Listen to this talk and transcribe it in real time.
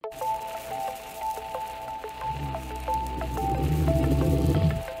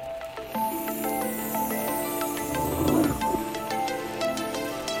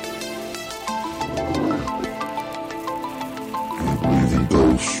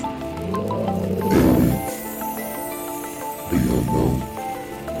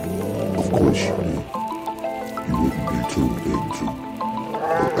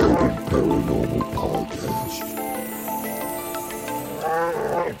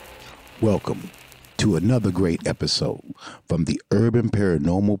Welcome to another great episode from the Urban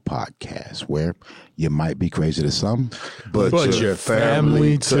Paranormal Podcast, where you might be crazy to some, but your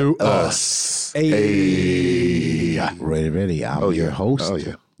family to us. Hey. Ready. I'm your host,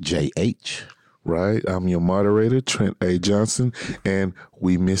 JH. Right. I'm your moderator, Trent A. Johnson, and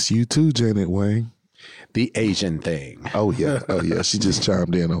we miss you too, Janet Wayne. The Asian thing. Oh, yeah. She just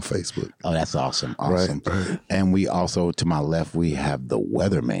chimed in on Facebook. Oh, that's awesome. Right. And we also, to my left, we have the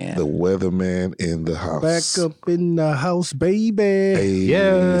Weatherman. The Weatherman in the house. Back up in the house, baby. Hey,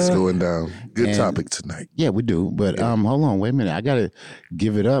 yeah. It's going down. Good topic tonight. Yeah, we do. But hold on, wait a minute. I got to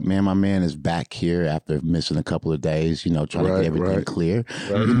give it up, man. My man is back here after missing a couple of days, trying to get everything clear.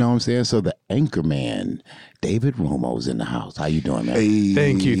 Right. You know what I'm saying? So the anchor man, David Romo's in the house. How you doing, man? Hey.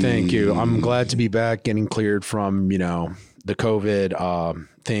 Thank you. I'm glad to be back, getting cleared from, the COVID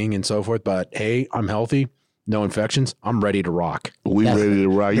thing and so forth. But hey, I'm healthy. No infections. I'm ready to rock. We ready to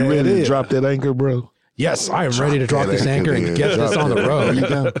rock. You ready to drop that anchor, bro? Yes, I am ready to drop this anchor and get this on the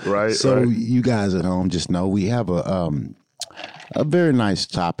road. Right. So you guys at home, just know we have a very nice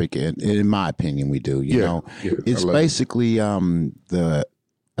topic, and in my opinion, we do. You know, it's basically the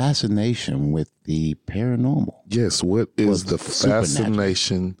fascination with the paranormal. Yes. What is the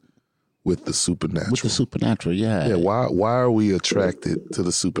fascination with the supernatural? With the supernatural, yeah. Yeah. Why are we attracted to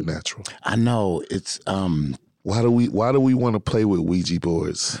the supernatural? I know it's Why do we want to play with Ouija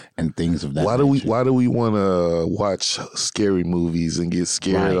boards and things of that? Why do we want to watch scary movies and get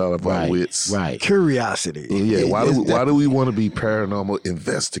scared out of our wits? Right. Curiosity. Yeah. Why do we want to be paranormal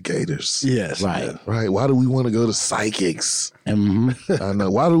investigators? Yes. Right. Right. Why do we want to go to psychics? Mm-hmm. I know.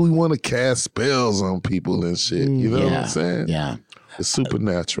 Why do we want to cast spells on people and shit? You know what I'm saying? Yeah. It's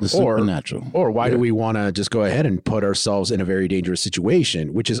supernatural. Or why do we want to just go ahead and put ourselves in a very dangerous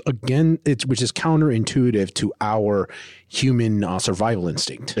situation, which is counterintuitive to our human survival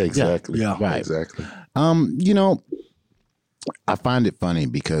instinct. Exactly. Yeah. Right. Exactly. I find it funny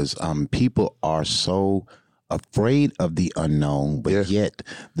because people are so afraid of the unknown, but yet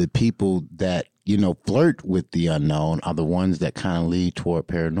the people that flirt with the unknown are the ones that kind of lead toward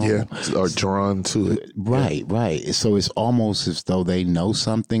paranormal. Yeah, are drawn to it. Right. So it's almost as though they know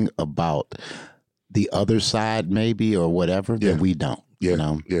something about the other side, maybe, or whatever, that we don't.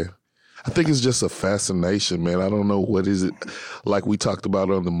 Yeah. I think it's just a fascination, man. I don't know what is it. Like we talked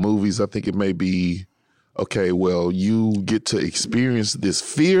about on the movies, I think it may be, okay, well, you get to experience this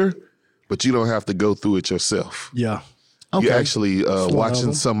fear, but you don't have to go through it yourself. Yeah. Okay. You're actually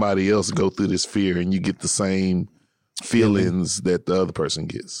watching somebody else go through this fear, and you get the same feelings that the other person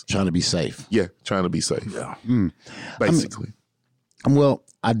gets. Trying to be safe. Yeah, trying to be safe. Yeah. Basically. Well,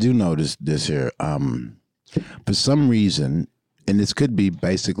 I do notice this here. For some reason, and this could be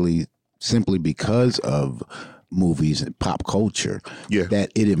basically simply because of movies and pop culture, that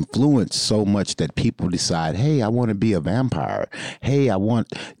it influenced so much that people decide, hey, I want to be a vampire. Hey,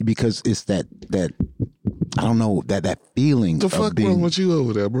 because it's that I don't know, that feeling. The fuck wrong with you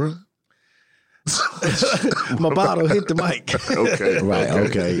over there, bro? My bottle hit the mic. Okay. Right.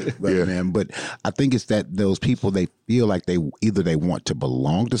 Okay. Man, but I think it's that those people, they feel like they want to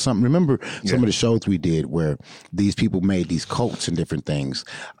belong to something. Remember some of the shows we did where these people made these cults and different things.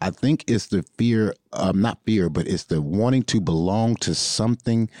 I think it's the fear, not fear, but it's the wanting to belong to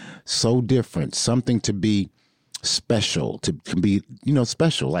something so different, something to be special, to be,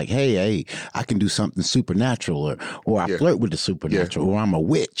 special. Like, hey, I can do something supernatural, or I flirt with the supernatural, or I'm a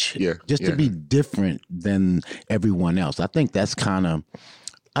witch. Yeah. Just to be different than everyone else. I think that's kind of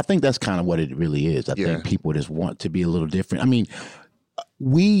what it really is. I think people just want to be a little different. I mean,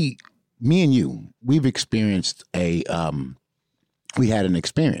 me and you, we've experienced we had an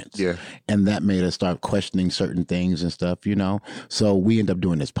experience. Yeah. And that made us start questioning certain things and stuff, So we ended up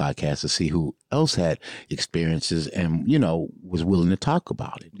doing this podcast to see who else had experiences and, was willing to talk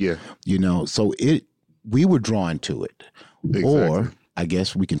about it. Yeah. So we were drawn to it. Exactly. Or I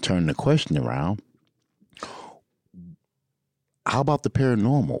guess we can turn the question around. How about the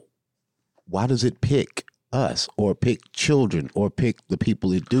paranormal? Why does it pick us, or pick children, or pick the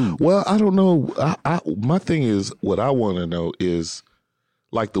people that do? Well, I don't know. My thing is, what I want to know is,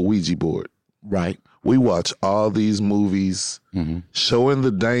 like the Ouija board. Right. We watch all these movies showing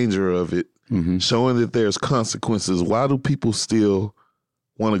the danger of it, showing that there's consequences. Why do people still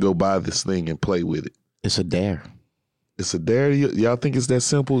want to go buy this thing and play with it? It's a dare. It's a dare. Y'all think it's that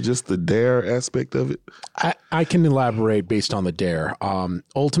simple? Just the dare aspect of it? I can elaborate based on the dare.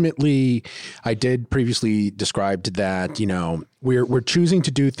 Ultimately, I did previously described that, We're choosing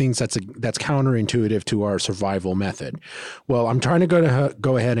to do things that's counterintuitive to our survival method. Well, I'm trying to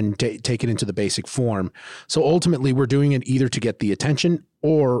go ahead and take it into the basic form. So ultimately, we're doing it either to get the attention,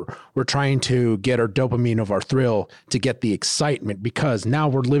 or we're trying to get our dopamine of our thrill to get the excitement, because now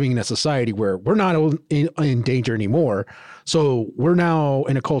we're living in a society where we're not in danger anymore. So we're now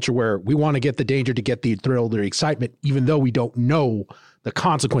in a culture where we want to get the danger to get the thrill, the excitement, even though we don't know the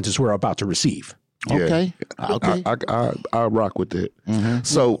consequences we're about to receive. Okay. Okay. I rock with that.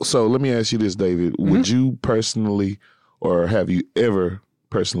 So let me ask you this, David. Would you personally, or have you ever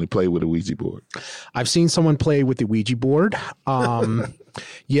personally played with a Ouija board? I've seen someone play with the Ouija board.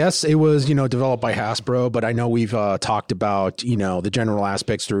 Yes, it was, developed by Hasbro, but I know we've talked about, the general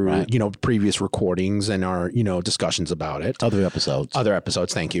aspects through, previous recordings and our, discussions about it. Other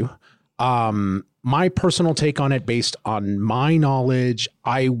episodes. Thank you. My personal take on it, based on my knowledge,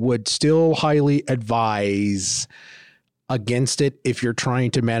 I would still highly advise against it if you're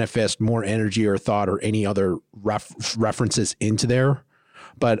trying to manifest more energy or thought or any other references into there.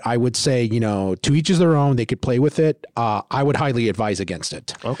 But I would say, to each is their own. They could play with it. I would highly advise against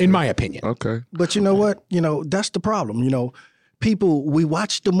it, in my opinion. Okay. But you know what? That's the problem. People, we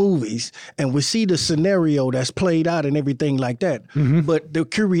watch the movies and we see the scenario that's played out and everything like that. But the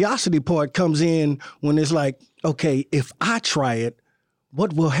curiosity part comes in when it's like, okay, if I try it,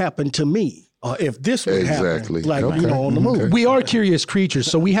 what will happen to me? Or if this would happen, like, on the movie. We are curious creatures,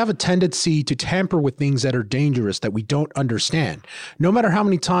 so we have a tendency to tamper with things that are dangerous that we don't understand. No matter how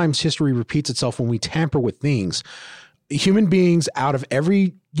many times history repeats itself when we tamper with things, human beings out of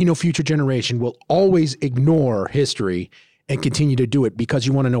every, future generation will always ignore history and continue to do it, because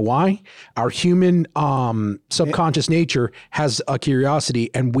you want to know why? Our human subconscious nature has a curiosity,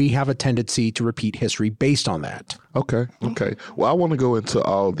 and we have a tendency to repeat history based on that. Okay. Well, I want to go into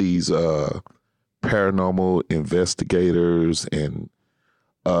all these paranormal investigators and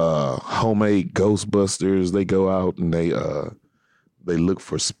homemade Ghostbusters. They go out and they look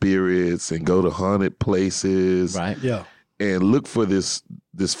for spirits and go to haunted places. Right. Yeah. And look for this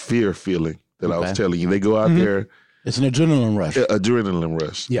fear feeling that I was telling you. They go out there. It's an adrenaline rush. Adrenaline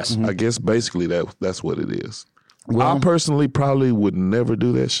rush. Yes. I guess basically that's what it is. Well, I personally probably would never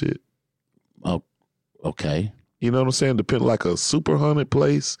do that shit. Oh, okay. You know what I'm saying? Depend like a super haunted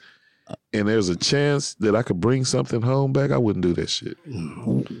place, and there's a chance that I could bring something home back. I wouldn't do that shit.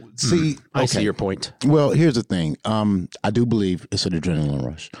 See, I see your point. Well, here's the thing. I do believe it's an adrenaline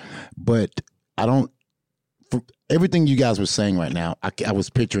rush, but I don't. For everything you guys were saying right now, I was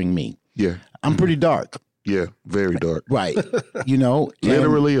picturing me. Yeah. I'm pretty dark. Yeah, very dark. Right.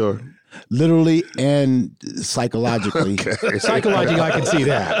 Literally and psychologically. Psychologically, I can see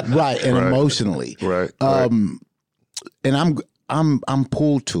that. Right. And emotionally. Right. And I'm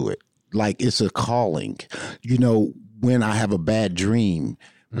pulled to it. Like it's a calling. When I have a bad dream,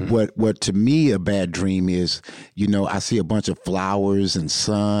 what to me a bad dream is, I see a bunch of flowers and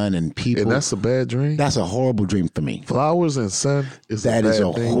sun and people. And that's a bad dream? That's a horrible dream for me. Flowers and sun is that a bad is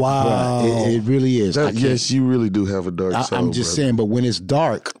a thing? wow. It really is. Yes, you really do have a dark soul. I'm just saying, but when it's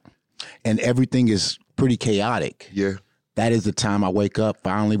dark and everything is pretty chaotic. Yeah. That is the time I wake up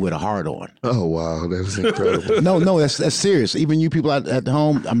finally with a heart on. Oh, wow. That is incredible. No, that's serious. Even you people at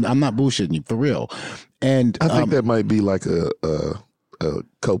home, I'm not bullshitting you, for real. And I think that might be like a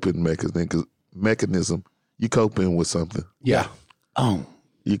coping mechanism. You coping with something. Yeah. Oh.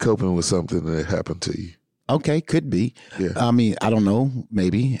 You coping with something that happened to you. Okay, could be. Yeah. I mean, I don't know,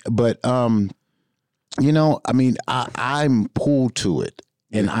 maybe. But, I'm pulled to it,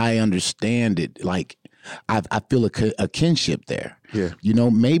 and I understand it. Like, I feel a kinship there. Yeah.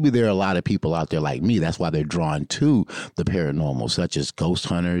 Maybe there are a lot of people out there like me. That's why they're drawn to the paranormal, such as ghost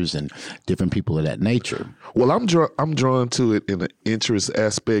hunters and different people of that nature. Well, I'm drawn to it in an interest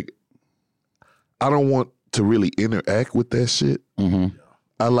aspect. I don't want to really interact with that shit. Mm-hmm.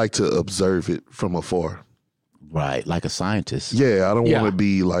 I like to observe it from afar. Right, like a scientist. Yeah, I don't want to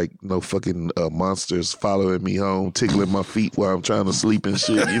be like no fucking monsters following me home, tickling my feet while I'm trying to sleep and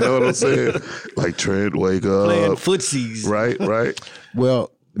shit. You know what I'm saying? Like, Trent, wake up. Playing footsies. Right. Well,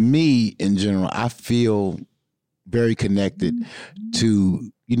 me in general, I feel very connected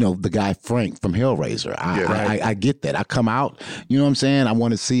to, the guy Frank from Hellraiser. I get that. I come out, you know what I'm saying? I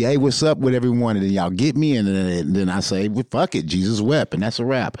want to see, hey, what's up with everyone? And then y'all get me. And then I say, well, fuck it. Jesus wept. And that's a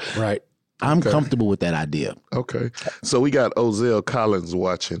wrap. Right. I'm comfortable with that idea. Okay. So we got Ozell Collins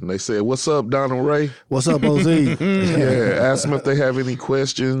watching. They said, what's up, Donald Ray? What's up, OZ? Yeah. Ask them if they have any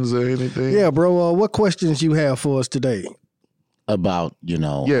questions or anything. Yeah, bro. What questions you have for us today? About,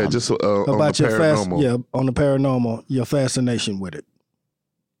 just about on your the paranormal. on the paranormal, your fascination with it.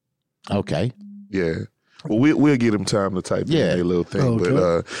 Okay. Yeah. Well, we'll get him time to type in a little thing. Okay.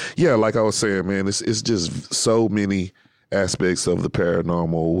 But yeah, like I was saying, man, it's just so many aspects of the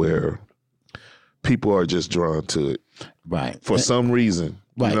paranormal where people are just drawn to it Right. for some reason.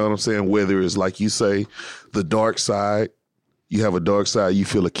 Right. You know what I'm saying? Whether it's like you say, the dark side, you have a dark side, you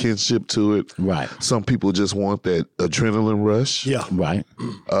feel a kinship to it. Right. Some people just want that adrenaline rush. Yeah. Right.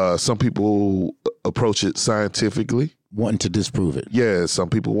 Some people approach it scientifically. Wanting to disprove it. Yeah, some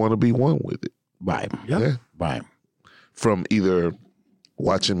people want to be one with it. Right. Yeah. Right. From either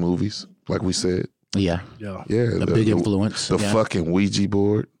watching movies, like we said. Yeah. Yeah. Yeah. A big influence. The yeah. fucking Ouija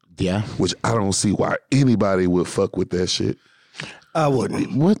board, Yeah. which I don't see why anybody would fuck with that shit. I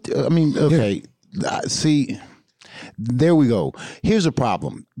wouldn't. What? I mean, okay. See, there we go. Here's a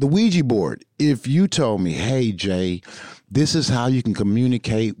problem. The Ouija board, if you told me, hey, Jay, this is how you can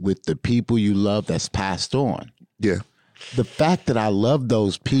communicate with the people you love that's passed on. Yeah. The fact that I love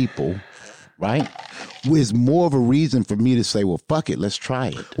those people, right, is more of a reason for me to say, well, fuck it, let's try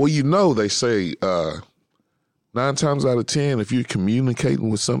it. Well, you know, they say 9 times out of 10, if you're communicating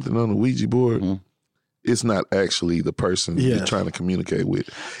with something on the Ouija board, it's not actually the person you're Yes. trying to communicate with.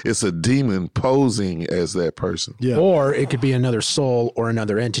 It's a demon posing as that person. Yeah. Or it could be another soul or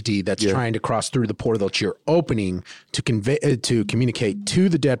another entity that's trying to cross through the portal that you're opening to convey to communicate to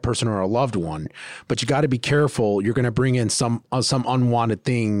the dead person or a loved one. But you got to be careful. You're going to bring in some unwanted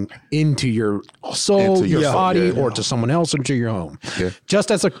thing into your soul, Into your your- body, yeah. or to someone else into your home. Yeah. Just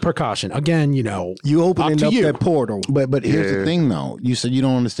as a precaution. Again, you know, You opening to up you. that portal. But here's Yeah. the thing, though. You said you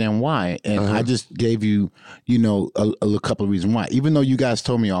don't understand why, and I just gave you, a couple of reasons why. Even though you guys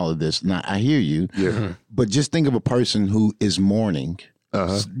told me all of this, and I hear you. Yeah. But just think of a person who is mourning,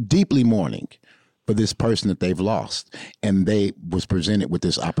 deeply mourning, for this person that they've lost, and they was presented with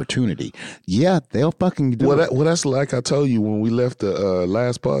this opportunity. Yeah, they'll fucking do it. Well, that's like I told you when we left the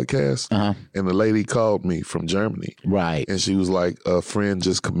last podcast, and the lady called me from Germany. Right. And she was like, a friend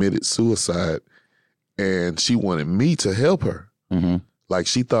just committed suicide, and she wanted me to help her. Mm-hmm. Like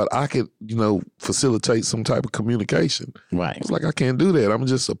she thought I could, facilitate some type of communication. Right. I was like, I can't do that. I'm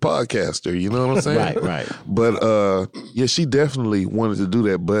just a podcaster. You know what I'm saying? Right. But yeah, she definitely wanted to do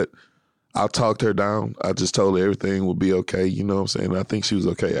that. But I talked her down. I just told her everything would be okay. You know what I'm saying? I think she was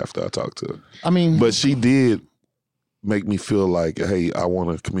okay after I talked to her. I mean, But she did make me feel like, hey, I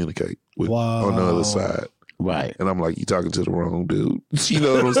want to communicate with on the other side. right. And I'm like, you talking to the wrong dude. You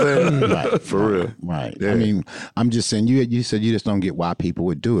know what I'm saying? Right. For real. Right. Yeah. I mean, I'm just saying, you said you just don't get why people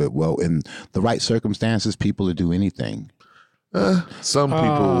would do it. Well, in the right circumstances, people would do anything. Some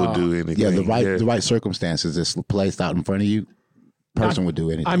people would do anything. Yeah, the right circumstances is placed out in front of you. Person would do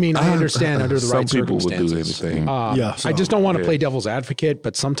anything. I mean, I understand under the Some right people would do circumstances. anything. Yeah, I just don't want to play devil's advocate,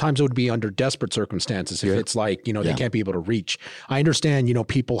 but sometimes it would be under desperate circumstances. If it's like, they can't be able to reach. I understand,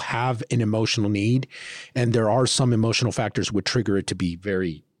 people have an emotional need, and there are some emotional factors would trigger it to be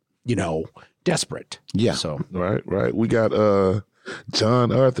very, desperate. Yeah. So, Right. We got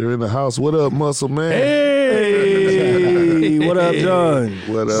John Arthur in the house. What up, muscle man? Hey, what up, John?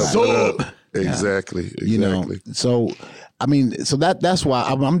 What up? Exactly. So I mean, so that's why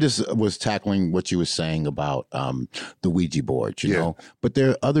I'm just was tackling what you were saying about the Ouija board, you know. But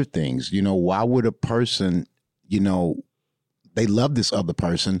there are other things, Why would a person, they love this other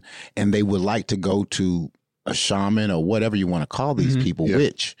person and they would like to go to a shaman or whatever you want to call these people,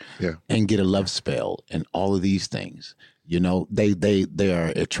 witch, and get a love spell and all of these things. They are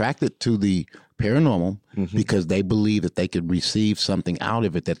attracted to the paranormal because they believe that they could receive something out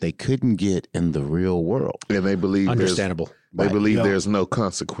of it that they couldn't get in the real world. And they believe understandable. They believe there's no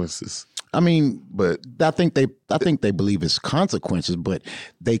consequences. I mean, But I think they believe it's consequences, but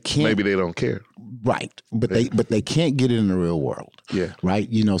they can't. maybe they don't care. Right, but they can't get it in the real world. Yeah. Right.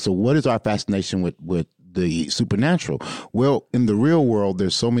 So what is our fascination with the supernatural? Well, in the real world,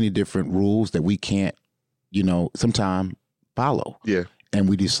 there's so many different rules that we can't, sometimes follow. Yeah. And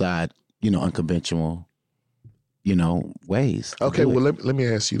we decide, unconventional, ways. to Okay, do it. well, let me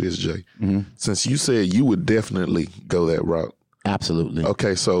ask you this, Jay. Mhm. Since you said you would definitely go that route. Absolutely.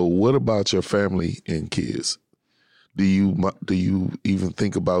 Okay, so what about your family and kids? Do you even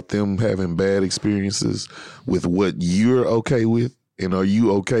think about them having bad experiences with what you're okay with? And are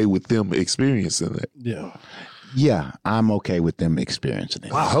you okay with them experiencing that? Yeah. Yeah, I'm okay with them experiencing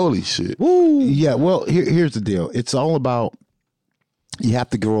it. Wow. Holy shit. Yeah, well, here's the deal. It's all about you have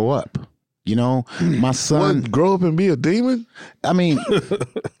to grow up. My son. What, grow up and be a demon? I mean,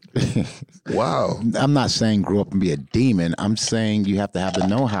 Wow. I'm not saying grow up and be a demon. I'm saying you have to have the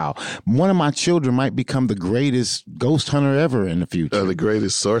know-how. One of my children might become the greatest ghost hunter ever in the future. The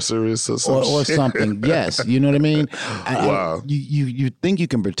greatest sorceress or something. Or something. Yes. You know what I mean? Wow. You think you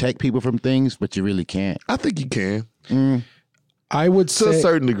can protect people from things, but you really can't. I think you can. I would To say a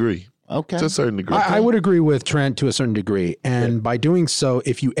certain degree. Okay. To a certain degree. I would agree with Trent to a certain degree. And by doing so,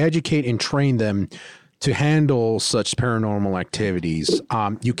 if you educate and train them to handle such paranormal activities,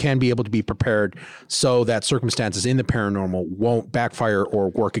 you can be able to be prepared so that circumstances in the paranormal won't backfire or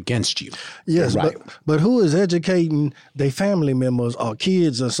work against you. Yes, Right. but who is educating their family members or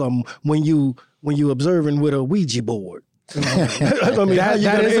kids or something when you observing with a Ouija board? I mean,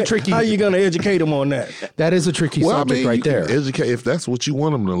 That is a tricky- How you going to educate them on that? That is a tricky subject right you can there. Educate if that's what you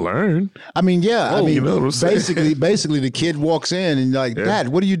want them to learn. I mean, yeah. I mean, you know what I'm saying? basically, the kid walks in and like, Dad,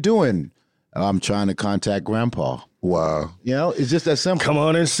 what are you doing? I'm trying to contact Grandpa. Wow. You know, it's just that simple. Come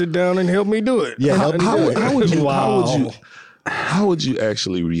on and sit down and help me do it. Yeah, help me do it. How would you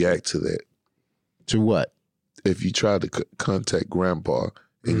actually react to that To what? if you tried to contact Grandpa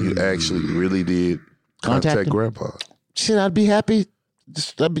and you actually really did Contact contact him? Grandpa? Shit, I'd be happy.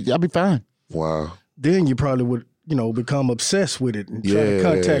 I'd be fine. Wow. Then you probably would, become obsessed with it and try to Yeah.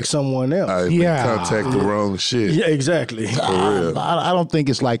 contact someone else. I contact the wrong shit. Yeah, exactly. For real. I don't think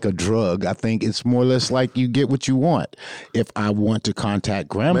it's like a drug. I think it's more or less like you get what you want. If I want to contact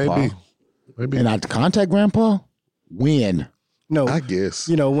Grandpa, Maybe. and I contact Grandpa, when? No, I guess.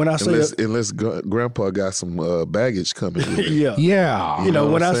 when I say Unless Grandpa got some baggage coming with it. yeah. Yeah.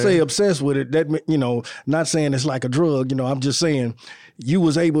 When what I I'm say saying? obsessed with it, that not saying it's like a drug. I'm just saying you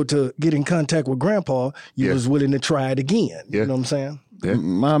was able to get in contact with Grandpa. You Yeah. was willing to try it again. Yeah. You know what I'm saying? Yeah.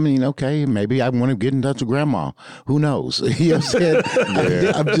 I mean, okay, maybe I want to get in touch with Grandma. Who knows? You know what I'm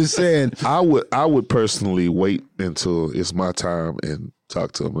saying? I'm just saying. I would personally wait until it's my time and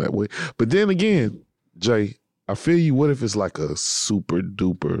talk to him that way. But then again, Jay, I feel you. What if it's like a super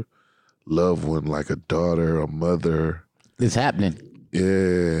duper loved one, like a daughter, a mother? It's happening.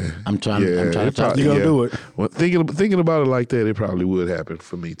 Yeah, I'm trying to it talk probably- You gonna do it? Well, thinking about it like that, it probably would happen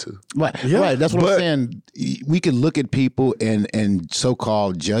for me too. Right, right. That's what I'm saying. We can look at people and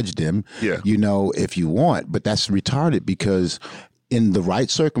so-called judge them, Yeah. if you want, but that's retarded because in the right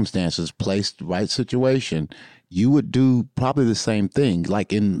circumstances, placed the right situation, you would do probably the same thing.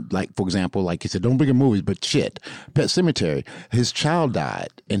 Like for example, like you said, don't bring in movies, but shit, Pet Sematary, his child died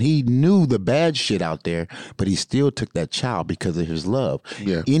and he knew the bad shit out there, but he still took that child because of his love.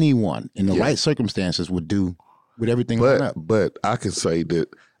 Yeah. Anyone in the right circumstances would do with everything lined up. But I can say that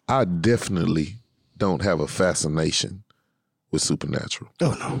I definitely don't have a fascination with supernatural.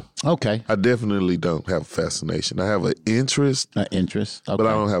 Oh no. Okay. I definitely don't have a fascination. I have an interest, Interest. Okay. but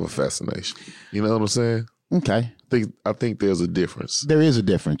I don't have a fascination. You know what I'm saying? Okay. I think there's a difference. There is a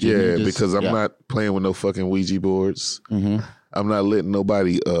difference. Yeah, because I'm not playing with no fucking Ouija boards. Mm-hmm. I'm not letting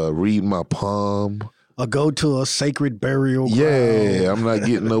nobody read my palm. Or go to a sacred burial ground. Yeah, I'm not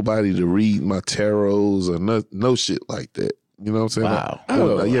getting nobody to read my tarots or no shit like that. You know what I'm saying?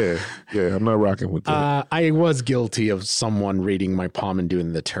 Wow. Yeah, I'm not rocking with that. I was guilty of someone reading my palm and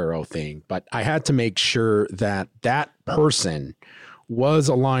doing the tarot thing, but I had to make sure that that person was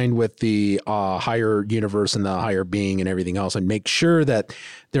aligned with the higher universe and the higher being and everything else, and make sure that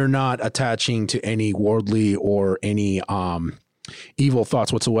they're not attaching to any worldly or any evil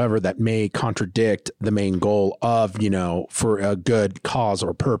thoughts whatsoever that may contradict the main goal of, for a good cause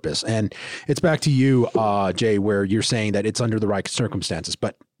or purpose. And it's back to you, Jay, where you're saying that it's under the right circumstances.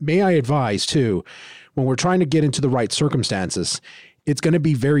 But may I advise too, when we're trying to get into the right circumstances, it's going to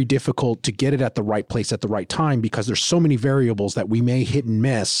be very difficult to get it at the right place at the right time because there's so many variables that we may hit and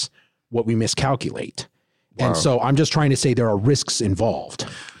miss what we miscalculate. Wow. And so I'm just trying to say there are risks involved.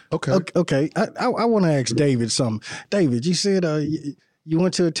 Okay. I want to ask David something. David, you said you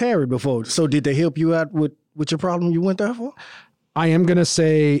went to a tarot before. So did they help you out with your problem you went there for? I am going to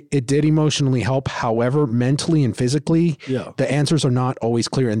say it did emotionally help. However, mentally and physically, the answers are not always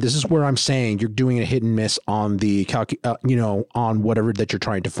clear. And this is where I'm saying you're doing a hit and miss on the on whatever that you're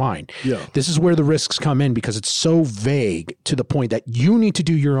trying to find. Yeah. This is where the risks come in because it's so vague to the point that you need to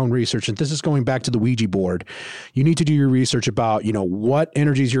do your own research. And this is going back to the Ouija board. You need to do your research about, what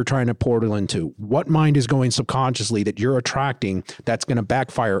energies you're trying to portal into, what mind is going subconsciously that you're attracting that's going to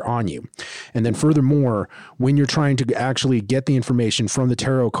backfire on you. And then furthermore, when you're trying to actually get the information from the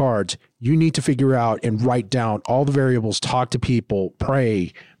tarot cards, you need to figure out and write down all the variables, talk to people,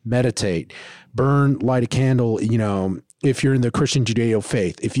 pray, meditate, burn, light a candle, if you're in the Christian Judeo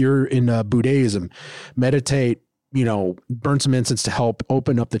faith, if you're in Buddhism, meditate, burn some incense to help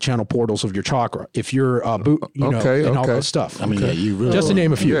open up the channel portals of your chakra. If you're and all those stuff. I mean, yeah, you really just to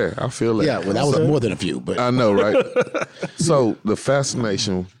name a few. Yeah, I feel that. Yeah, well, that was more than a few, but I know, right? So the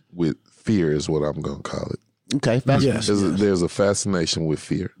fascination with fear is what I'm going to call it. okay, fascinating. There's a fascination with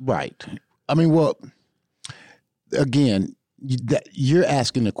fear. Right. I mean, well, again, you're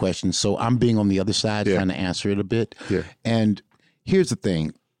asking the question, so I'm being on the other side trying to answer it a bit. Yeah. And here's the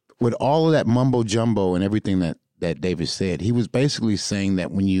thing. With all of that mumbo jumbo and everything that David said, he was basically saying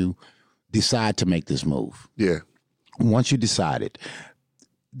that when you decide to make this move, Yeah. once you decide it,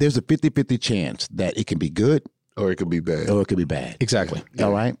 there's a 50-50 chance that it can be good Or it could be bad. or it could be bad. Exactly.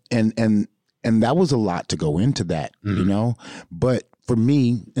 All right. And that was a lot to go into that, But for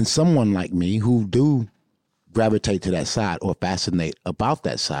me and someone like me who do gravitate to that side or fascinate about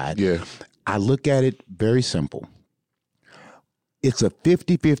that side, Yeah. I look at it very simple. It's a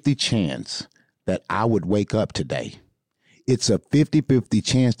 50-50 chance that I would wake up today. It's a 50-50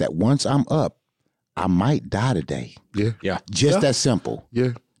 chance that once I'm up, I might die today. Yeah. Yeah. Just that simple.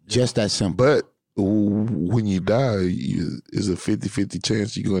 Yeah. Just that simple. But when you die, is a 50-50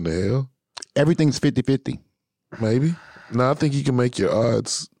 chance you going to hell? Everything's 50-50. Maybe. No, I think you can make your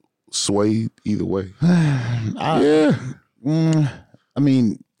odds sway either way. I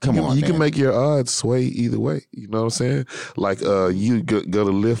mean, come on, You man. can make your odds sway either way. You know what I'm saying? Like you go to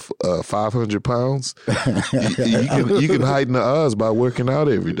lift 500 pounds. you can heighten the odds by working out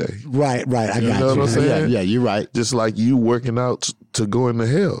every day. Right. I got you. know what I'm saying? Yeah, you're right. Just like you working out to go into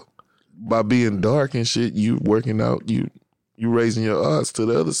hell. By being dark and shit, you working out, you raising your odds to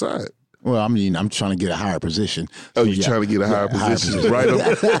the other side. Well, I mean, I'm trying to get a higher position. Oh, you're trying to get a higher position. Right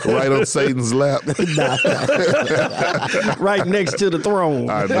on Satan's lap. Right next to the throne.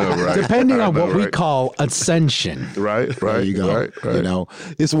 I know, right? Depending on what we right. call ascension. Right. There you go. Right. You know,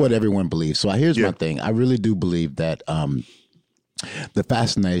 it's what everyone believes. So here's my thing. I really do believe that the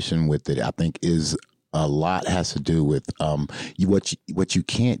fascination with it, I think, is a lot has to do with what you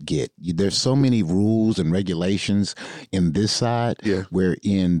can't get. There's so many rules and regulations in this side. Yeah. Where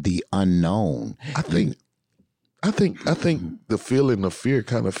in the unknown, I think the feeling of fear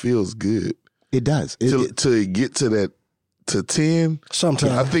kind of feels good it does. to get to that to 10.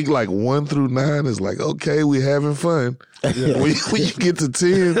 Sometimes. I think like 1 through 9 is like, okay, we having fun. When you get to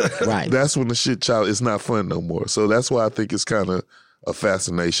 10, Right. that's when the shit child it's not fun no more. So that's why I think it's kind of a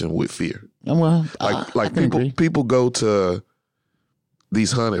fascination with fear. Well, Like people go to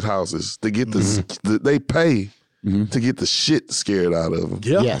these haunted houses to get they pay to get the shit scared out of them.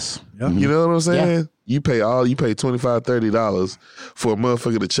 Yeah. Yes. You know what I'm saying? Yeah. You pay $25, $30 for a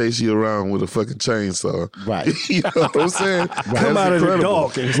motherfucker to chase you around with a fucking chainsaw. Right. You know what I'm saying? Come out of the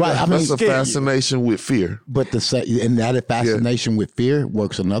dark. And Right. I mean, That's a fascination with fear. But and that fascination with fear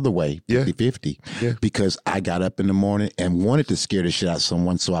works another way, 50-50. Yeah. Because I got up in the morning and wanted to scare the shit out of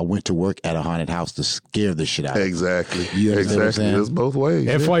someone, so I went to work at a haunted house to scare the shit out of them. Exactly. You understand what I'm Exactly. saying? It's both ways.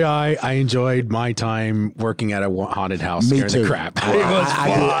 FYI, I enjoyed my time working at a haunted house Me scaring too. the crap.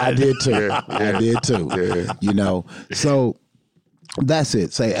 I did too. Yeah. I did too. Yeah. You know, so that's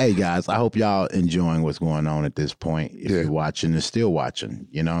it. Say, hey guys, I hope y'all enjoying what's going on at this point. If you're watching and still watching,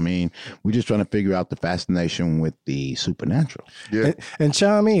 you know what I mean? We're just trying to figure out the fascination with the supernatural. Yeah. and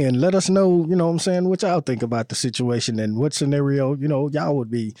chime in. Let us know, you know what I'm saying, what y'all think about the situation and what scenario, y'all would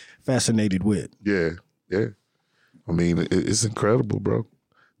be fascinated with. Yeah. Yeah. I mean, it's incredible, bro.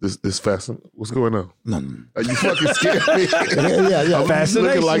 This fascinating. What's going on? Nothing. Are you fucking scared me? Yeah. I'm just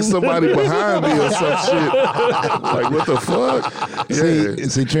looking like somebody behind me or some shit. Like, what the fuck? Yeah.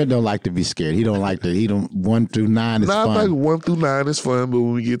 See, Trent don't like to be scared. He don't like to. He don't 1 through 9 is I fun. think 1 through 9 is fun, but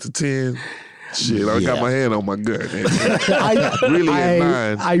when we get to 10, shit, I got my hand on my gun. Really at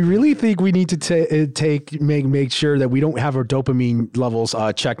 9. I really think we need to make sure that we don't have our dopamine levels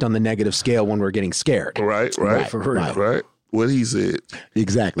checked on the negative scale when we're getting scared. Right. What he said.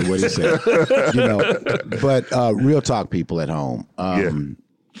 Exactly what he said. But real talk, people at home.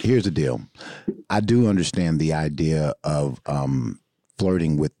 Here's the deal. I do understand the idea of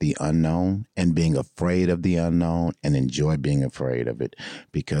flirting with the unknown and being afraid of the unknown and enjoy being afraid of it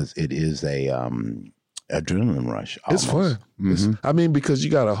because it is a adrenaline rush. It's fun. I mean, because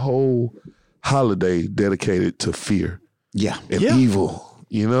you got a whole holiday dedicated to fear and evil.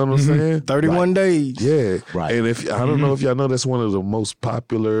 You know what I'm saying? 31 days. Yeah. Right. And if I don't know if y'all know, that's one of the most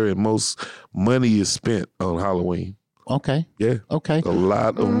popular and most money is spent on Halloween. Okay. Yeah. Okay. A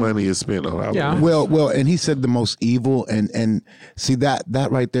lot of money is spent on Halloween. Yeah. Well, and he said the most evil, and see that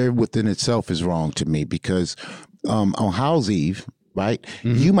right there within itself is wrong to me because on Hallow's Eve, right,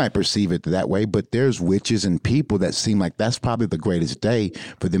 you might perceive it that way, but there's witches and people that seem like that's probably the greatest day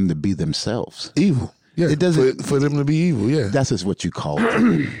for them to be themselves. Evil. Yeah, It doesn't for them to be evil. Yeah, That's just what you call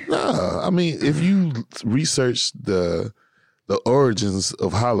it. nah. I mean, if you research the origins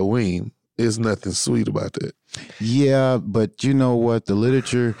of Halloween, there's nothing sweet about that. Yeah, but you know what? The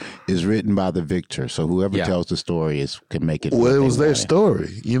literature is written by the victor, so whoever tells the story can make it. Well, it was their story.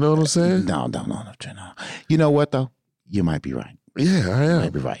 You know what I'm saying? No. You know what though? You might be right. Yeah, I am.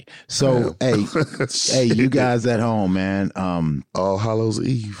 Might be right. So, hey, you guys at home, man. All Hallows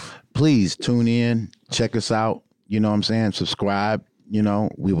Eve. Please tune in, check us out. You know what I'm saying? Subscribe. You know,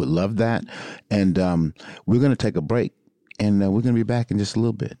 we would love that. And we're gonna take a break, and we're gonna be back in just a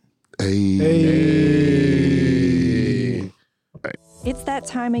little bit. Hey. It's that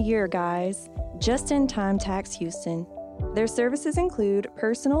time of year, guys. Just in Time Tax Houston. Their services include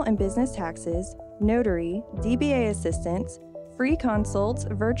personal and business taxes, notary, DBA assistance, free consults,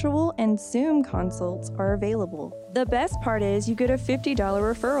 virtual and Zoom consults are available. The best part is you get a $50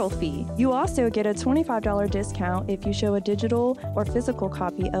 referral fee. You also get a $25 discount if you show a digital or physical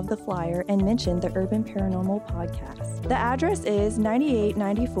copy of the flyer and mention the Urban Paranormal Podcast. The address is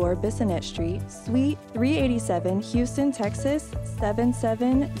 9894 Bissonnet Street, Suite 387, Houston, Texas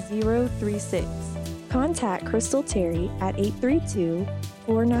 77036. Contact Crystal Terry at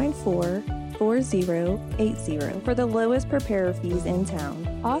 832-494-4080 for the lowest preparer fees in town.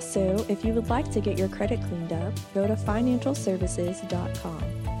 Also, if you would like to get your credit cleaned up, go to financialservices.com.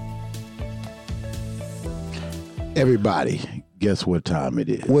 Everybody, guess what time it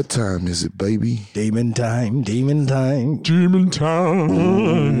is? What time is it, baby? Demon time. Demon time.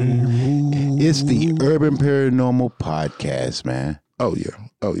 It's the Urban Paranormal Podcast, man. Oh yeah.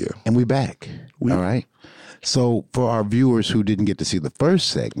 And we back. All right. So for our viewers who didn't get to see the first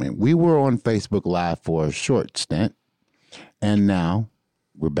segment, we were on Facebook Live for a short stint. And now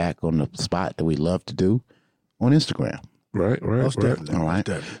we're back on the spot that we love to do on Instagram. Right. Definitely. All right.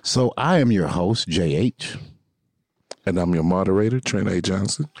 So I am your host, JH. And I'm your moderator, Trent A.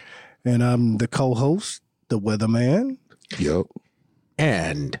 Johnson. And I'm the co-host, the weatherman. Yep.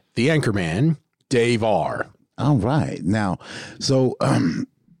 And the anchorman, Dave R. All right. Now, so to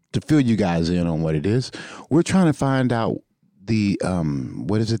fill you guys in on what it is, we're trying to find out the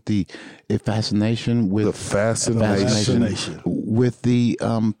what is it? The fascination with The fascination. with the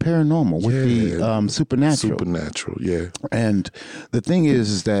paranormal, with the supernatural. Supernatural, yeah. And the thing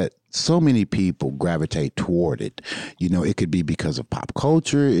is that so many people gravitate toward it. You know, it could be because of pop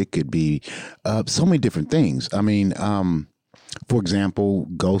culture. It could be so many different things. I mean, for example,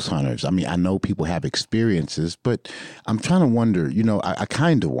 ghost hunters. I mean, I know people have experiences, but I'm trying to wonder, you know, I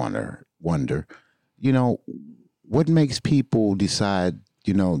kind of wonder, you know, what makes people decide,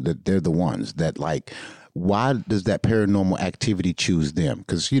 you know, that they're the ones that like, why does that paranormal activity choose them?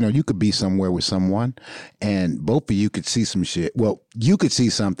 Because, you know, you could be somewhere with someone and both of you could see some shit. Well, you could see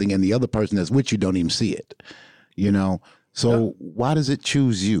something and the other person that's with you don't even see it, you know? So why does it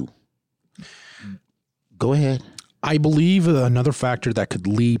choose you? Go ahead. I believe another factor that could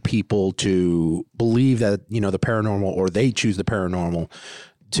lead people to believe that, you know, the paranormal, or they choose the paranormal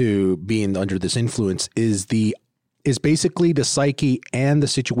to being under this influence, is basically the psyche and the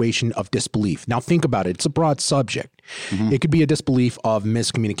situation of disbelief. Now think about it. It's a broad subject. Mm-hmm. It could be a disbelief of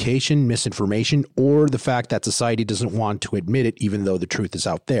miscommunication, misinformation, or the fact that society doesn't want to admit it, even though the truth is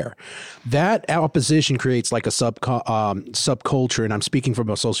out there. That opposition creates like a subculture, and I'm speaking from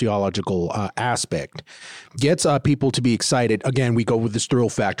a sociological aspect, gets people to be excited. Again, we go with this thrill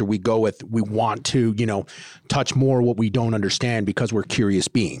factor. We want to, you know, touch more what we don't understand because we're curious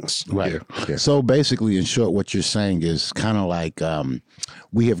beings. Right. Yeah. So basically, in short, what you're saying is kind of like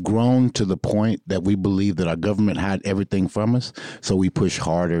we have grown to the point that we believe that our government hide everything from us, so we push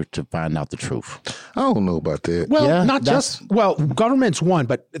harder to find out the truth. I don't know about that. Well, government's one,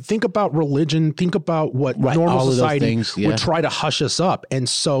 but think about religion. Think about what normal society would try to hush us up. And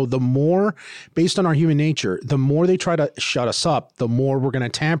so the more, based on our human nature, the more they try to shut us up, the more we're going to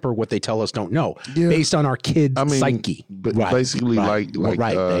tamper what they tell us don't know, based on our kids' psyche. But basically,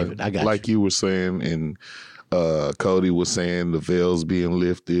 David, I got like you were saying, and Cody was saying, the veil's being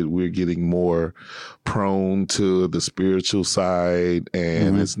lifted. We're getting more prone to the spiritual side,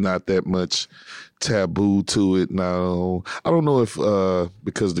 and it's not that much taboo to it now. I don't know if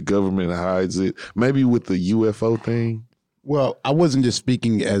because the government hides it, maybe with the UFO thing. Well, I wasn't just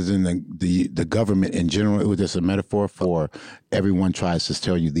speaking as in the government in general. It was just a metaphor for everyone tries to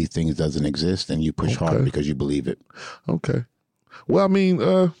tell you these things doesn't exist, and you push harder because you believe it. Okay. Well, I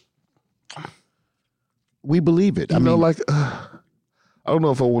mean, we believe it. I mean, like, I don't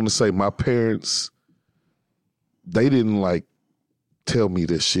know if I want to say my parents, they didn't like tell me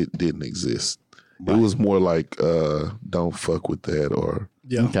that shit didn't exist. Right. It was more like, don't fuck with that, or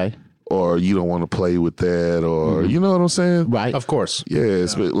or you don't want to play with that, or you know what I'm saying? Right. Of course. Yeah,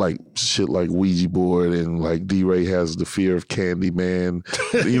 it's like shit like Ouija board, and like D-Ray has the fear of Candyman.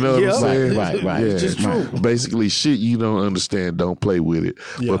 You know what I'm saying? Right. Yeah, It's just true. Basically, shit you don't understand, don't play with it.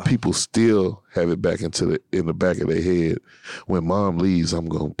 Yeah. But people still have it back in the back of their head. When mom leaves, I'm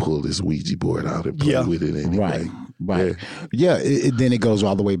gonna pull this Ouija board out and play with it anyway. Right. Yeah. Then it goes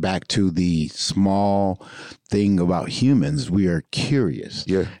all the way back to the small thing about humans. We are curious.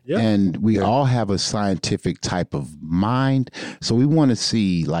 Yeah. And we all have a scientific type of mind. So we want to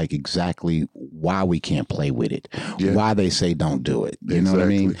see like exactly why we can't play with it, why they say don't do it. You know what I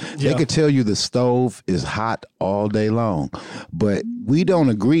mean? They could tell you the stove is hot all day long, but we don't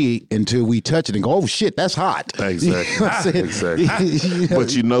agree until we touch it and go, oh shit, that's hot. Exactly. You know what I'm saying? Exactly. You know?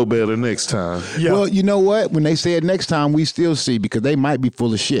 But you know better next time. Yeah. Well, you know what? When they say it next time, we still see because they might be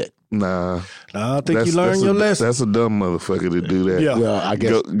full of shit. Nah. I think you learned your lesson. That's a dumb motherfucker to do that. Yeah. Well, I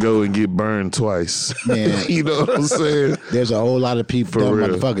guess Go and get burned twice. Man. You know what I'm saying? there's a whole lot of people, dumb real.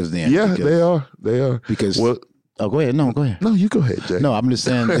 motherfuckers then. Yeah, because, they are. Because well, oh, go ahead. No, go ahead. no, you go ahead, Jay. No, I'm just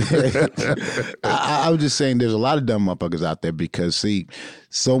saying. I was just saying there's a lot of dumb motherfuckers out there because, see,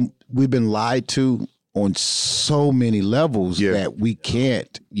 so we've been lied to on so many levels that we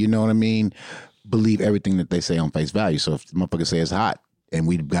can't, you know what I mean, believe everything that they say on face value. So if the motherfucker say it's hot and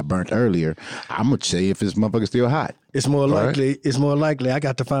we got burnt earlier, I'm going to say if this motherfucker still hot. It's more likely. It's more likely I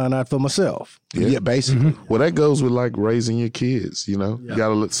got to find out for myself. Yeah, basically. Well, that goes with like raising your kids. You know, you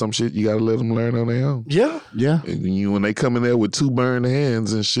gotta let some shit. You gotta let them learn on their own. Yeah. Yeah. And when they come in there with 2 burned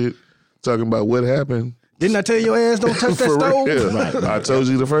hands and shit, talking about what happened. Didn't I tell your ass don't touch that For stove? real. Right. I told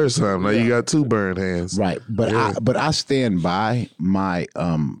you the first time. Now you got 2 burned hands. Right. But I stand by my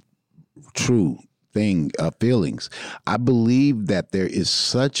true thing feelings. I believe that there is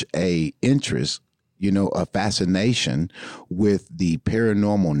such a interest, you know, a fascination with the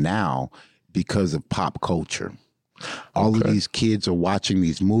paranormal now because of pop culture. All of these kids are watching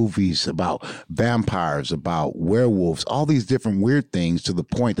these movies about vampires, about werewolves, all these different weird things to the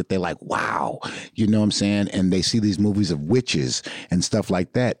point that they're like, wow, you know what I'm saying? And they see these movies of witches and stuff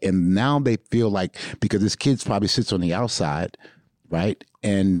like that. And now they feel like, because this kid probably sits on the outside, right?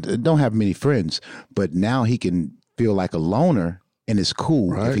 And don't have many friends, but now he can feel like a loner and it's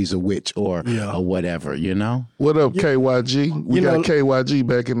cool if he's a witch or whatever, you know? What up, KYG? We got KYG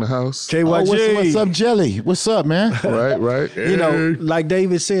back in the house. KYG. What's up, Jelly? What's up, man? Right. You know, like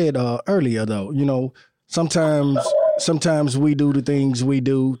David said earlier, though, you know, sometimes we do the things we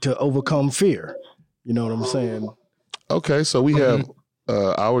do to overcome fear. You know what I'm saying? Okay, so we have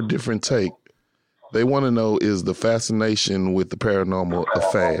our different take. They want to know, is the fascination with the paranormal a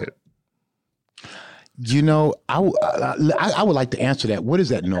fad? You know, I would like to answer that. What is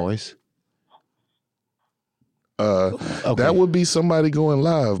that noise? That would be somebody going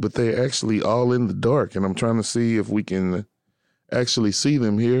live, but they're actually all in the dark, and I'm trying to see if we can actually see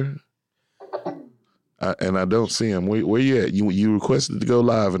them here. And I don't see them. Where you at? You requested to go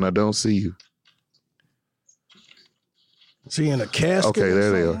live, and I don't see you. See in a casket? Okay,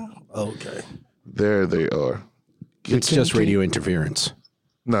 there they are. Okay. There they are. It's just radio interference.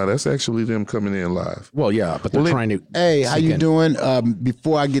 No, that's actually them coming in live. Well, yeah, but they're trying to. Hey, how you doing?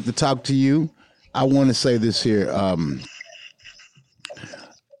 Before I get to talk to you, I want to say this here.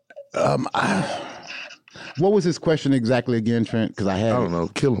 What was his question exactly again, Trent? Because I had. I don't know.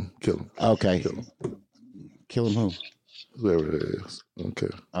 Kill him. Okay. Kill him who? Whoever it is. Okay.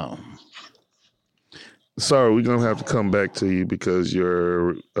 Oh. Sorry, we're gonna have to come back to you because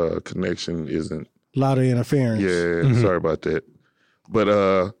your connection isn't. A lot of interference. Yeah, sorry about that.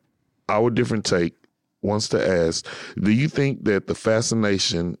 But our different take wants to ask: do you think that the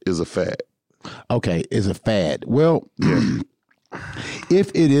fascination is a fad? Okay, is a fad. Well, if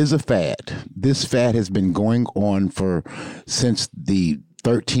it is a fad, this fad has been going on since the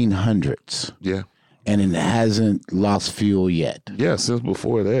 1300s. Yeah. And it hasn't lost fuel yet. Yeah, since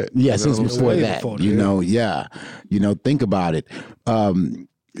before that. Yeah, since before that. before that. You know, yeah. You know, think about it.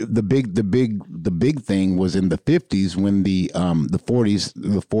 The big thing was in the 50s when the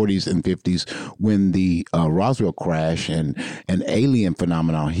 40s and 50s when the Roswell crash and an alien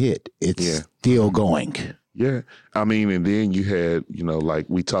phenomenon hit. It's still going. Yeah. I mean, and then you had, you know, like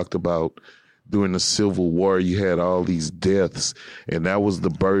we talked about during the Civil War, you had all these deaths, and that was the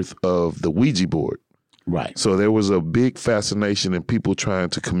birth of the Ouija board. Right. So there was a big fascination in people trying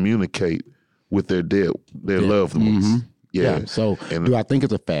to communicate with their loved ones. Mm-hmm. Yeah. So do I think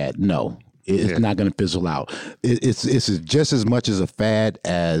it's a fad? No. It's not going to fizzle out. It's just as much as a fad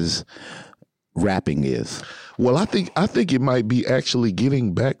as rapping is. Well, I think it might be actually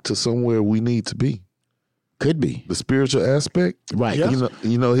getting back to somewhere we need to be. Could be. The spiritual aspect, Right. Yeah.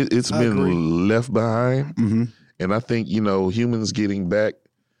 It's been agree. left behind, Mm-hmm. and I think humans getting back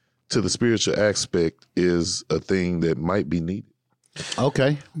to the spiritual aspect is a thing that might be needed.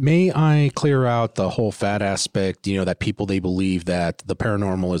 Okay. May I clear out the whole fad aspect, that people, they believe that the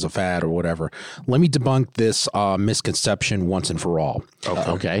paranormal is a fad or whatever. Let me debunk this misconception once and for all.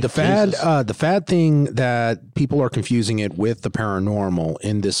 Okay. The fad thing that people are confusing it with the paranormal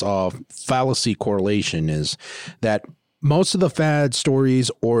in this fallacy correlation is that most of the fad stories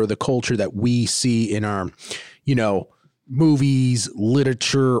or the culture that we see in our, movies,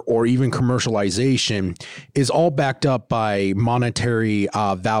 literature, or even commercialization is all backed up by monetary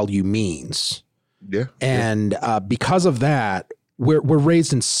value means. Yeah. And because of that, we're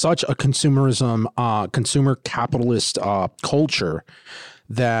raised in such a consumer capitalist culture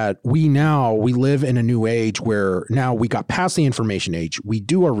that we live in a new age where now we got past the information age. We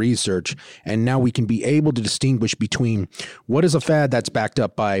do our research, and now we can be able to distinguish between what is a fad that's backed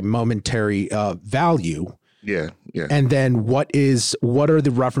up by momentary value. Yeah. And then what are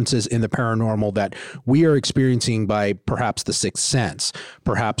the references in the paranormal that we are experiencing by perhaps the sixth sense,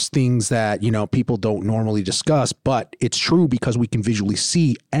 perhaps things that, people don't normally discuss, but it's true because we can visually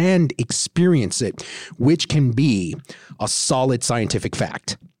see and experience it, which can be a solid scientific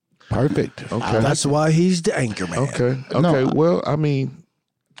fact. Perfect. Okay. That's why he's the anchor man. Okay. No, Well, I mean,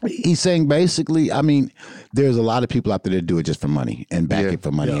 he's saying basically, there's a lot of people out there that do it just for money and back it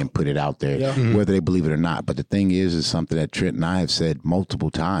for money and put it out there, whether they believe it or not. But the thing is something that Trent and I have said multiple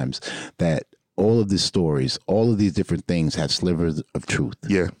times, that all of these stories, all of these different things have slivers of truth.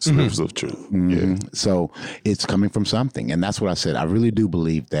 yeah, slivers of truth. Yeah. So it's coming from something. And that's what I said. I really do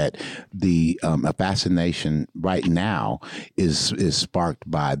believe that the a fascination right now is sparked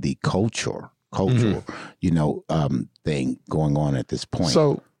by the cultural, thing going on at this point.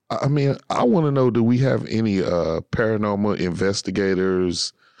 So, I mean, I want to know, do we have any paranormal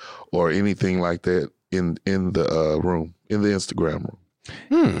investigators or anything like that in the room, in the Instagram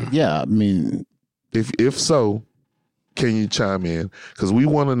room? Yeah, If so, can you chime in? Because we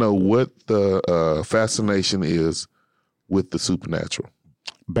want to know what the fascination is with the supernatural.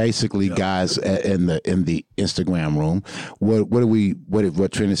 basically, guys, in the Instagram room,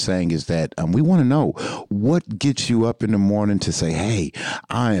 what Trent is saying is that we want to know what gets you up in the morning to say, "Hey,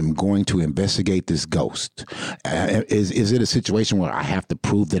 I am going to investigate this ghost." Is it a situation where I have to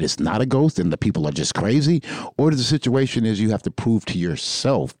prove that it's not a ghost and the people are just crazy, or the situation is you have to prove to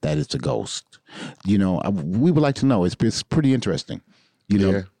yourself that it's a ghost? We would like to know. It's pretty interesting.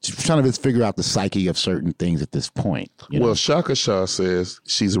 Trying to figure out the psyche of certain things at this point. Well, Shaka Shaw says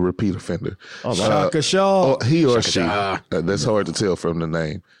she's a repeat offender. Shaka Shaw. He or Shaka she, Shaw. that's hard to tell from the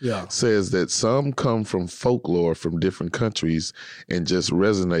name, Yeah. says that some come from folklore from different countries and just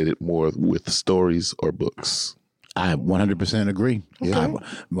resonated more with stories or books. I 100% agree. Yeah,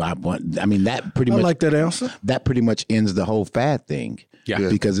 that pretty I much like that answer. that pretty much ends the whole fad thing. Yeah.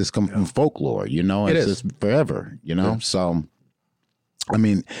 because it's come from folklore. It's is. just forever. So.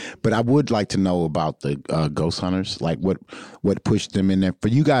 But I would like to know about the ghost hunters, like what pushed them in there. For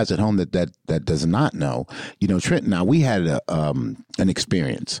you guys at home that does not know, Trent and I, we had an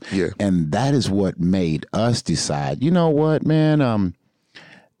experience, and that is what made us decide. You know what, man?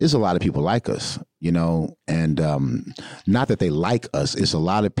 There's a lot of people like us, and not that they like us. It's a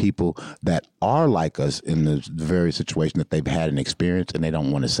lot of people that are like us in the very situation that they've had an experience, and they don't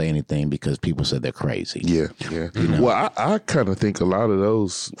want to say anything because people said they're crazy. Yeah. Well, I kind of think a lot of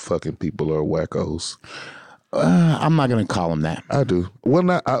those fucking people are wackos. I'm not going to call them that. I do. I'm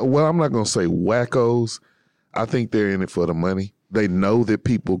not going to say wackos. I think they're in it for the money. They know that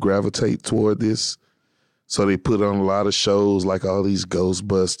people gravitate toward this. So they put on a lot of shows like all these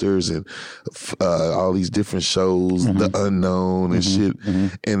Ghostbusters and all these different shows, The Unknown and shit.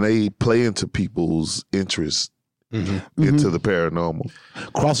 And they play into people's interest into the paranormal.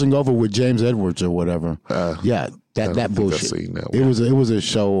 Crossing over with James Edwards or whatever. That bullshit. Seen that It was a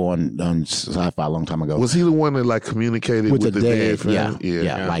show on Sci-Fi a long time ago. Was he the one that communicated with the dead family?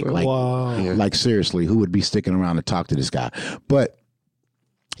 Yeah. Wow. Like seriously, who would be sticking around to talk to this guy? But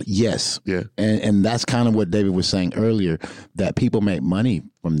yes. Yeah. And that's kind of what David was saying earlier, that people make money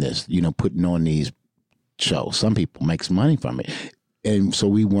from this, putting on these shows. Some people makes money from it. And so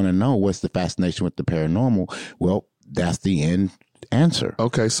we want to know what's the fascination with the paranormal. Well, that's the end answer.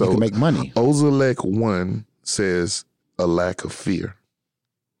 Okay, so you can make money. Ozalek 1 says a lack of fear.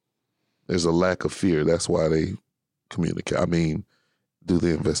 There's a lack of fear. That's why they communicate. Do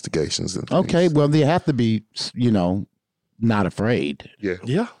the investigations and things. Okay, well, they have to be, not afraid. Yeah.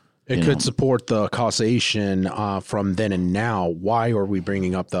 Yeah. It could support the causation from then and now. Why are we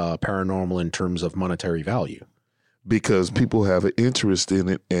bringing up the paranormal in terms of monetary value? Because people have an interest in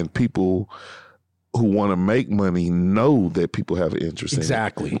it, and people who want to make money know that people have an interest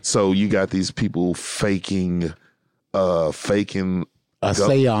Exactly. in it. So you got these people faking a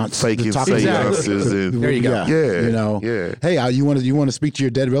seance, faking seances, and There you go. Yeah, you know, yeah. Hey, you want to speak to your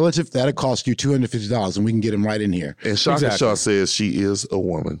dead relative? That'll cost you $250, and we can get him right in here. And Shaka Shaw says she is a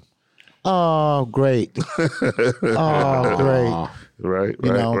woman. Oh, great! Oh, great! Right,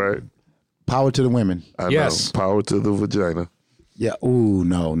 You know, right. Power to the women. I Yes. know. Power to the vagina. Yeah. Ooh,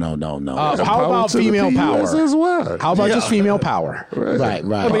 no. How Power about to the female power? penis as well. How about just female power? Right.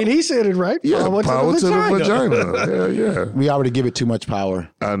 I mean, he said it right. Yeah, power to the vagina. Yeah. We already give it too much power.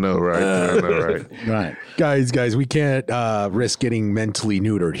 I know, right? Right. Guys, we can't risk getting mentally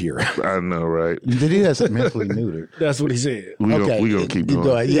neutered here. I know, right? Did he have some mentally neutered? That's what he said. We gonna keep You going.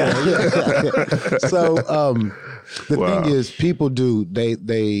 go ahead. Yeah. So the Wow. thing is, people do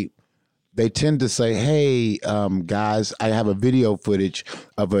they tend to say, "Hey, guys, I have a video footage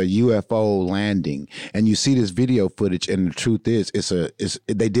of a UFO landing," and you see this video footage, and the truth is,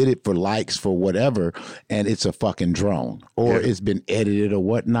 they did it for likes, for whatever, and it's a fucking drone, or it's been edited or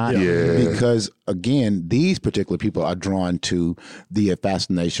whatnot. Yeah. Because again, these particular people are drawn to the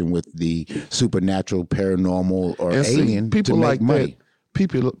fascination with the supernatural, paranormal, or And see, alien people to make like money.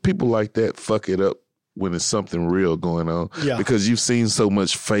 that. People like that fuck it up when it's something real going on. Yeah. Because you've seen so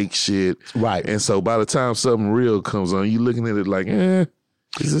much fake shit. Right. And so by the time something real comes on, you're looking at it like, is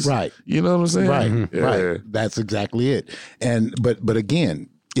this Right. You know what I'm saying? Right, Yeah. right. That's exactly it. And but again,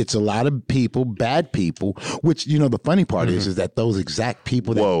 it's a lot of people, bad people. Which the funny part is that those exact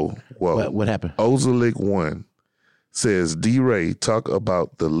people. That, Whoa. What happened? Ozalik 1 says, D-Ray, talk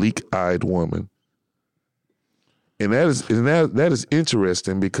about the leak-eyed woman. And that is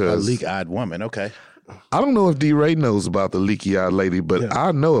interesting A because leak-eyed woman. Okay. I don't know if D-Ray knows about the leaky-eyed lady, but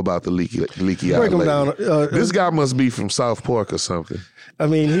I know about the leaky-eyed Break lady. him down. This guy must be from South Park or something. I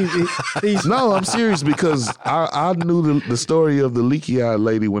mean, he's No, I'm serious because I knew the story of the leaky-eyed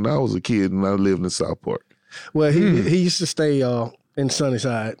lady when I was a kid and I lived in South Park. well, he used to stay in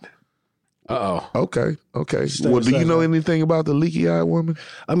Sunnyside. Okay. Well, do you know anything about the leaky-eyed woman?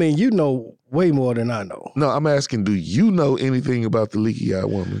 I mean, you know way more than I know. No, I'm asking, do you know anything about the leaky-eyed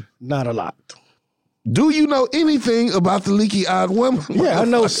woman? Not a lot. Do you know anything about the leaky-eyed woman? Yeah, I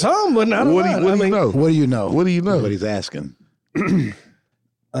know some, but not a What lot. do you know? What do you know? What do you know? What he's asking.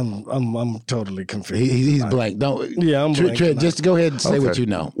 I'm totally confused. He's blank. Don't. Yeah, I'm blank. Just go ahead and say what Okay. you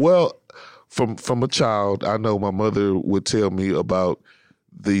know. Well, from a child, I know my mother would tell me about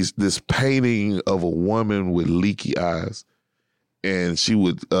this painting of a woman with leaky eyes, and she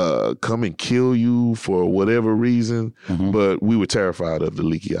would come and kill you for whatever reason. But we were terrified of the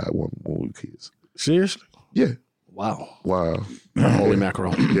leaky eyed woman when we were kids. Seriously? Yeah. Wow. Wow. Holy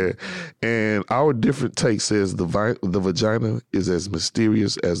mackerel. Yeah. And our different take says the vagina is as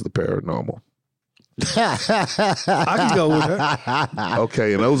mysterious as the paranormal. I can go with her.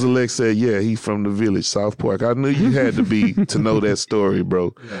 Okay, and Ozalek said, yeah, he's from the village, South Park. I knew you had to be to know that story,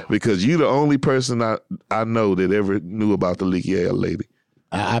 bro, because you're the only person I know that ever knew about the leaky-eyed lady.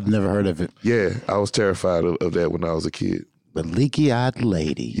 I've never heard of it. Yeah, I was terrified of that when I was a kid. The leaky-eyed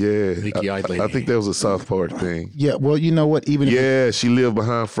lady. Yeah. Leaky-eyed lady. I think that was a South Park thing. Yeah. Well, you know what? Even if Yeah, she lived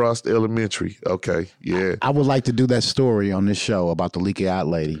behind Frost Elementary. Okay, yeah. I would like to do that story on this show about the leaky-eyed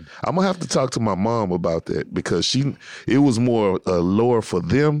lady. I'm going to have to talk to my mom about that because it was more lore for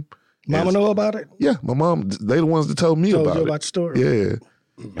them. Mama know about it? Yeah, my mom, they the ones that told me Told about you it. about the story? Yeah.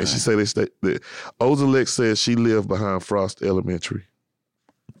 And she said Ozalek says she lived behind Frost Elementary.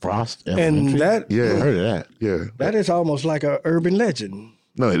 Frost. And that Yeah. I heard of that. Yeah. that is almost like an urban legend.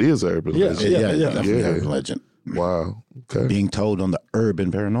 No, it is urban Yeah, legend. yeah. Definitely Yeah. urban legend. Wow. Okay. Being told on the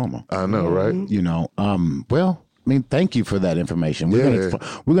urban paranormal. I know, right? Well, I mean, thank you for that information.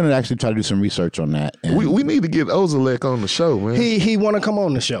 We're gonna actually try to do some research on that. And We need to get Ozalek on the show, man. He want to come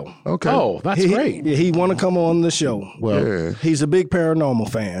on the show. Okay. Oh, that's great. He want to come on the show. well, Yeah. He's a big paranormal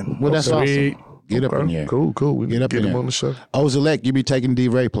fan. well, that's Sweet. awesome. Get up in here. Cool. We need Get to up get in him here. on the show. Ozalek, you be taking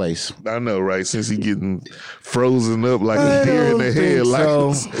D-Ray place. I know, right? Since he getting frozen up like I a deer in don't the think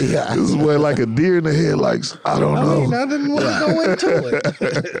headlights. so. Yeah. This is where like a deer in the headlights. I don't I know. mean, I didn't want to go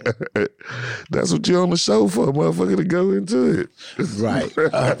into it. That's what you're on the show for, motherfucker, to go into it.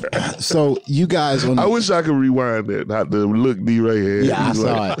 Right. So you guys on I wish I could rewind that, not the look D-Ray had. Yeah, I He's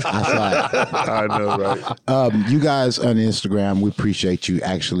saw like, it. I saw it. I know, right? You guys on Instagram, we appreciate you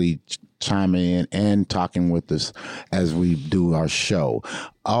actually chiming in and talking with us as we do our show.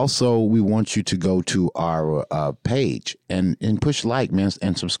 Also, we want you to go to our page and push like, man,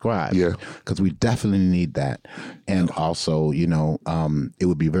 and subscribe. Yeah. Because we definitely need that. And also, you know, it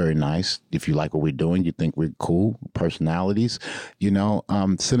would be very nice if you like what we're doing, you think we're cool personalities, you know,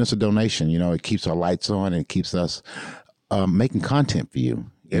 send us a donation. You know, it keeps our lights on and keeps us making content for you,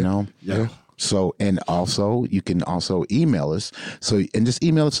 you know? Yeah. So, and also you can also email us. So, and just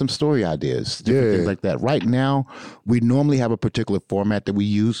email us some story ideas, different things like that. Right now, we normally have a particular format that we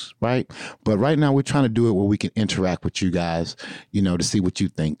use, right? But right now we're trying to do it where we can interact with you guys, you know, to see what you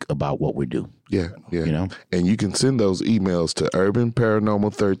think about what we do. Yeah. You know? And you can send those emails to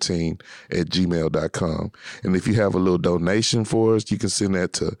urbanparanormal13@gmail.com. And if you have a little donation for us, you can send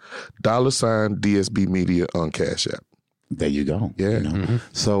that to $DSB Media on Cash App. There you go. Yeah. You know?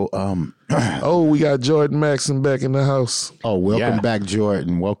 So, Oh, we got Jordan Maxson back in the house. oh, welcome back,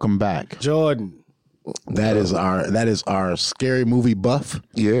 Jordan. Welcome back. Jordan. That is our scary movie buff.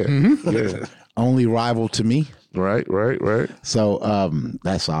 Yeah. Yeah. Only rival to me. Right. So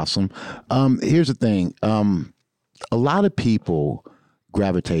that's awesome. Here's the thing. A lot of people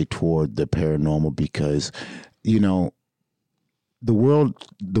gravitate toward the paranormal because, you know, the way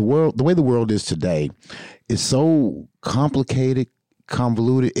the world is today is so complicated,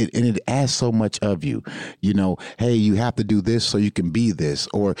 convoluted, and it asks so much of you. You know, hey, you have to do this so you can be this,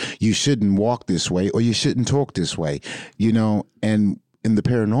 or you shouldn't walk this way, or you shouldn't talk this way, you know, and in the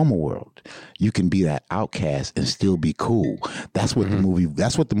paranormal world, you can be that outcast and still be cool. That's what the movie,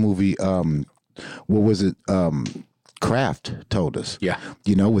 what was it? Kraft told us. Yeah.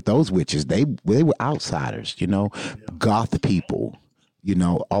 You know, with those witches, they were outsiders, you know, goth people, you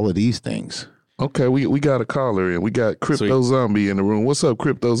know, all of these things. Okay, we got a caller in. We got Crypto Zombie in the room. What's up,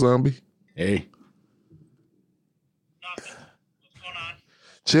 Crypto Zombie? Hey. Nothing. What's going on?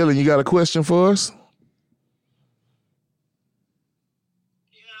 Chillin', you got a question for us?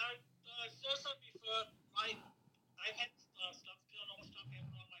 Yeah, I saw something before. I had stuff, paranormal stuff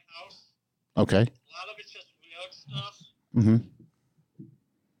happen on my house. Okay. A lot of it's just weird stuff. Mm-hmm.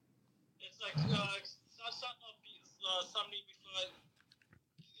 It's like saw something before.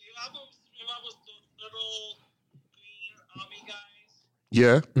 You remember the little green army guys?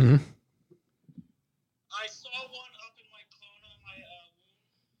 Yeah. Mm-hmm. I saw one up in my corner of my room.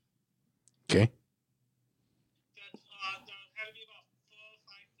 Okay. That had to be about 4 or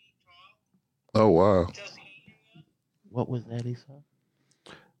 5 feet tall. Oh, wow. Just hanging there. What was that he saw?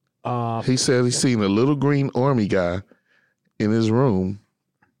 He said he's seen a little green army guy in his room,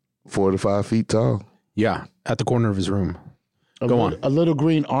 4 to 5 feet tall. Yeah, at the corner of his room. Go on. A little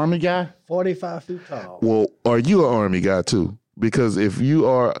green army guy? 45 feet tall. Well, are you an army guy too? Because if you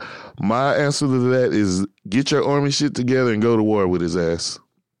are, my answer to that is get your army shit together and go to war with his ass.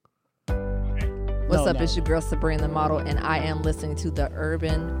 What's up? It's your girl Sabrina the Model, and I am listening to the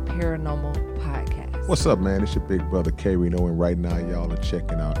Urban Paranormal Podcast. What's up, man? It's your big brother K Reno, and right now y'all are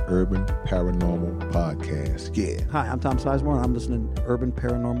checking out Urban Paranormal Podcast. Yeah. Hi, I'm Tom Sizemore, and I'm listening to Urban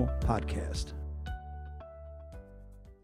Paranormal Podcast.